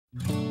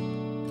You're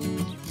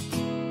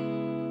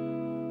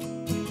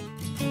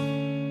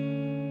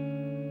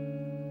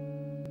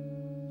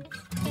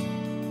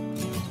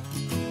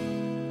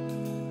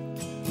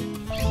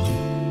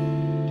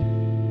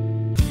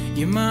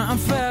my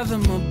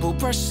unfathomable,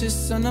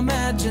 precious,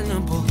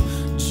 unimaginable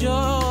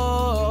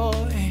joy.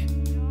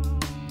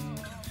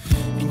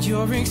 And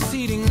you're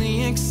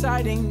exceedingly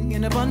exciting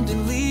and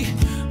abundantly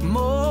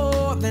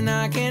more than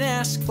I can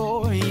ask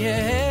for,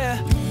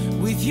 yeah.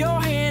 With your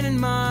hand in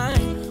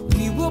mine,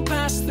 we will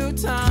pass through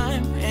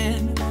time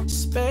and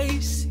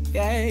space,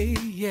 yeah,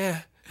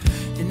 yeah.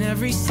 And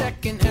every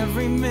second,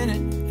 every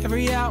minute,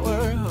 every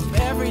hour of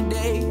every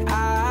day,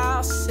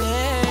 I'll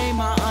say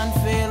my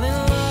unfailing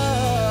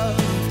love.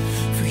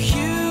 For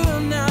you will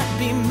not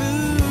be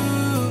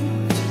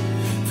moved.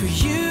 For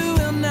you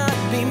will not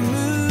be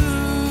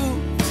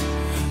moved.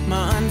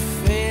 My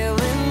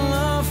unfailing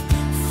love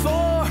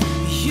for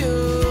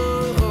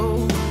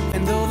you.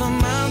 And though the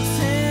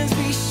mountains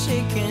be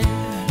shaken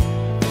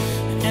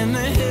and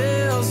the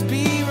hills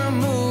be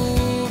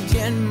removed,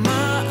 yet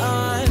my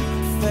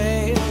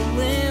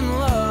unfailing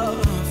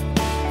love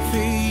for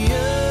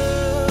you,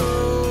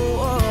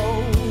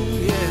 oh,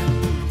 yeah.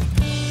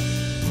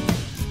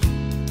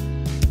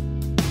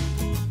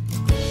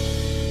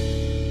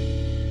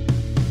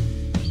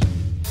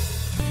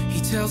 He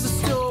tells the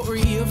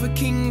story of a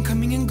king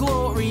coming in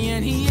glory,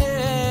 and he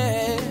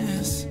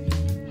is.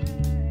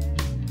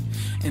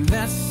 And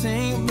that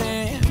same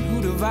man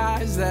who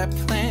devised that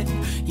plan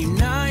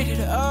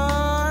united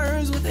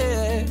ours with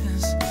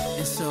his.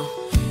 And so,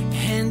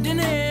 hand in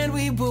hand,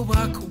 we will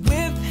walk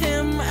with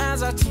him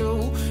as our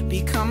two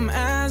become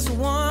as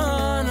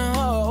one.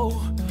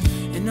 Oh,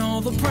 and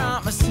all the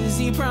promises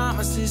he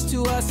promises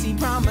to us, he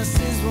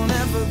promises will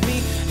never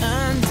be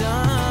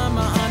undone.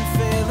 My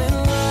unfailing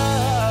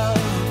love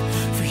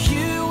for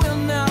you will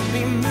not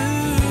be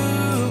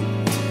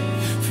moved.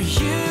 For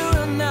you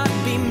will not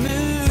be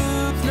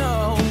moved,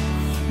 no.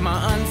 My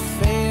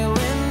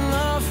unfailing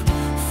love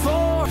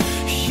for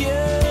you,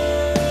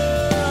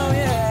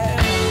 yeah.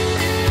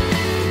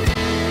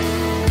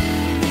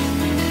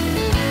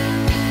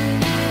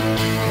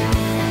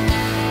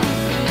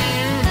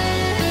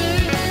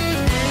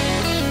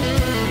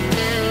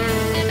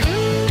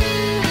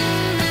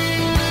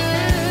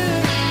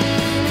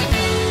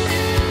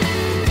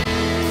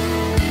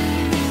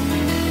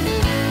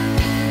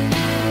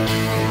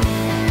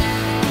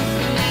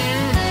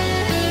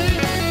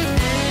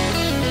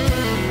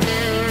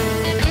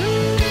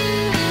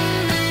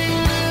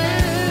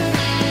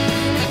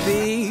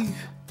 Be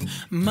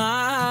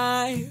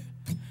my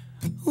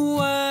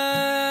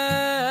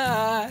wife,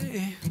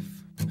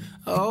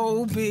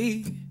 oh,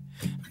 be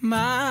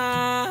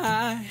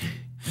my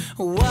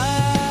wife,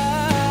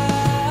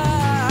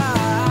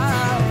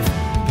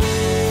 be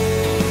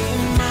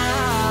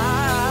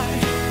my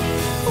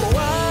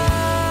wife,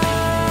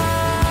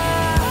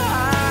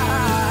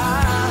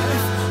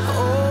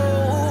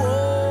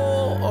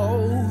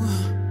 oh,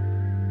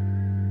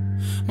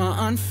 my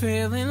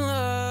unfailing love.